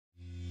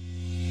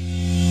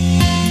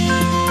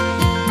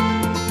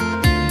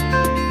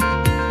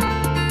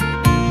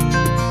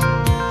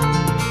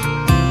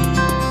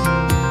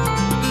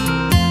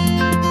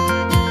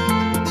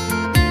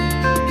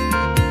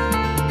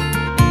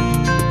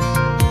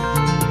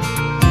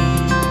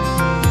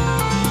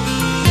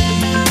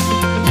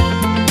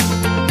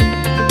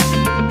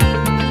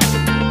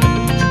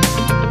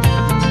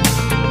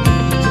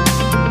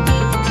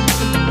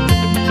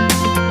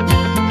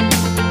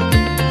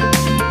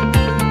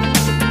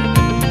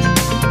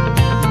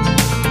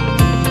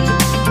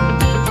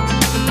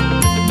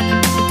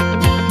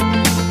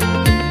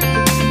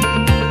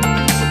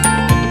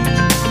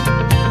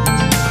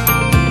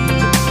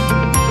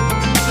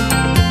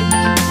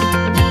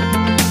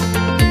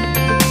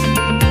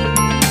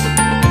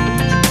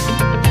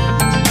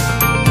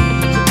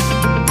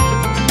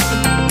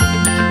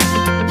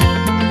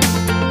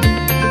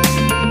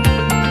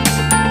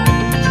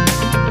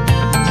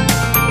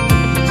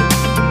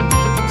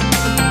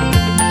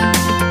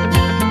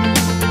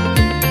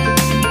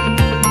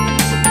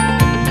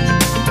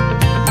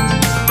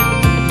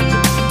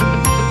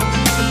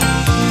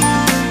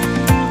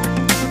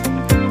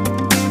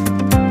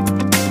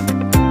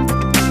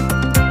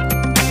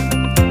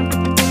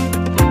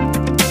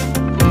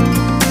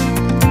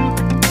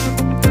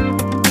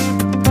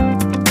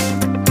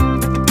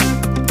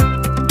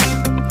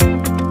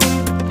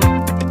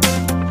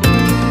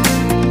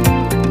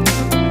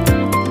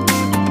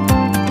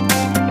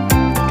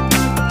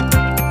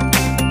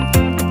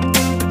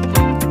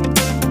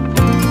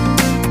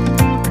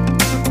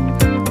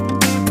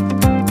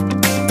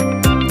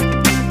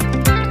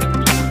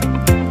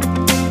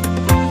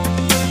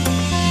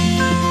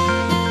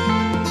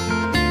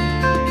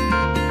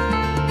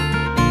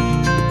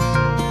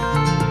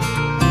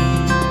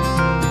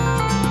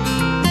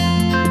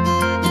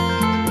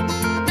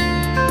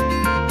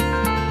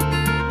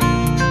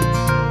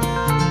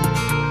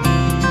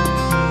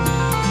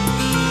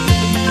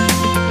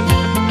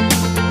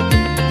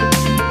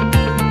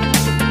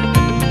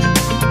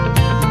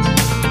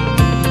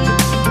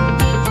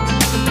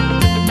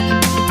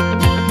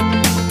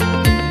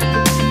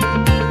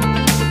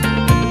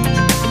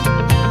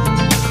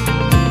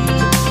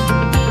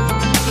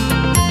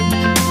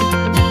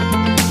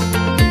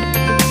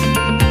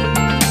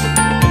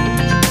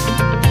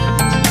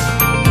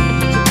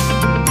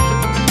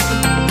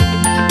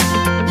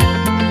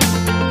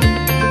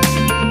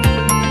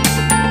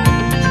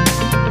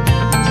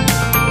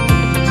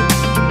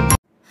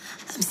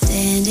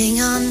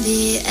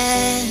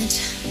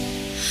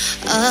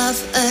of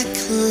a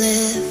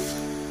cliff.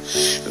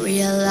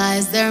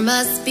 Realize there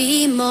must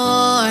be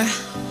more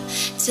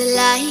to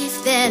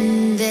life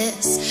than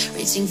this.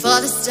 Reaching for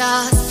the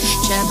stars,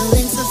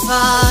 traveling so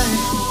far,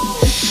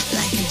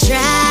 like a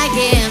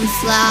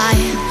dragonfly.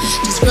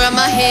 Just grab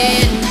my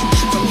hand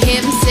from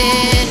heaven's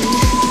send.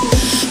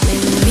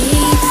 With me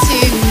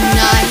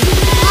tonight,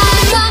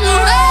 I run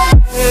away.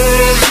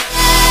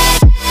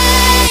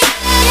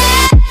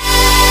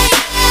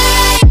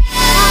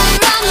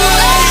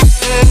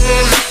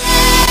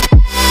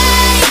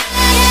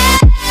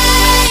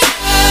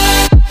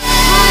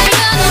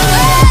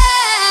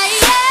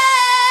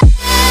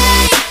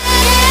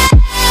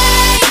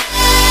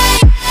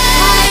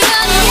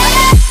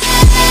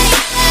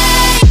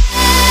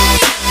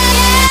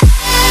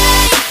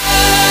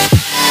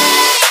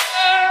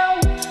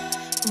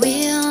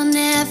 We'll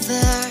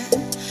never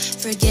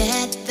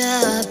forget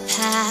the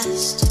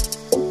past,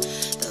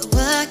 but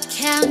what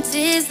counts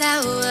is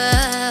our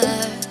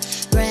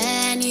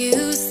brand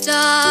new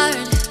start.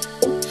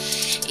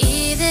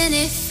 Even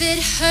if it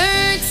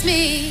hurts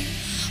me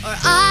or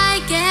I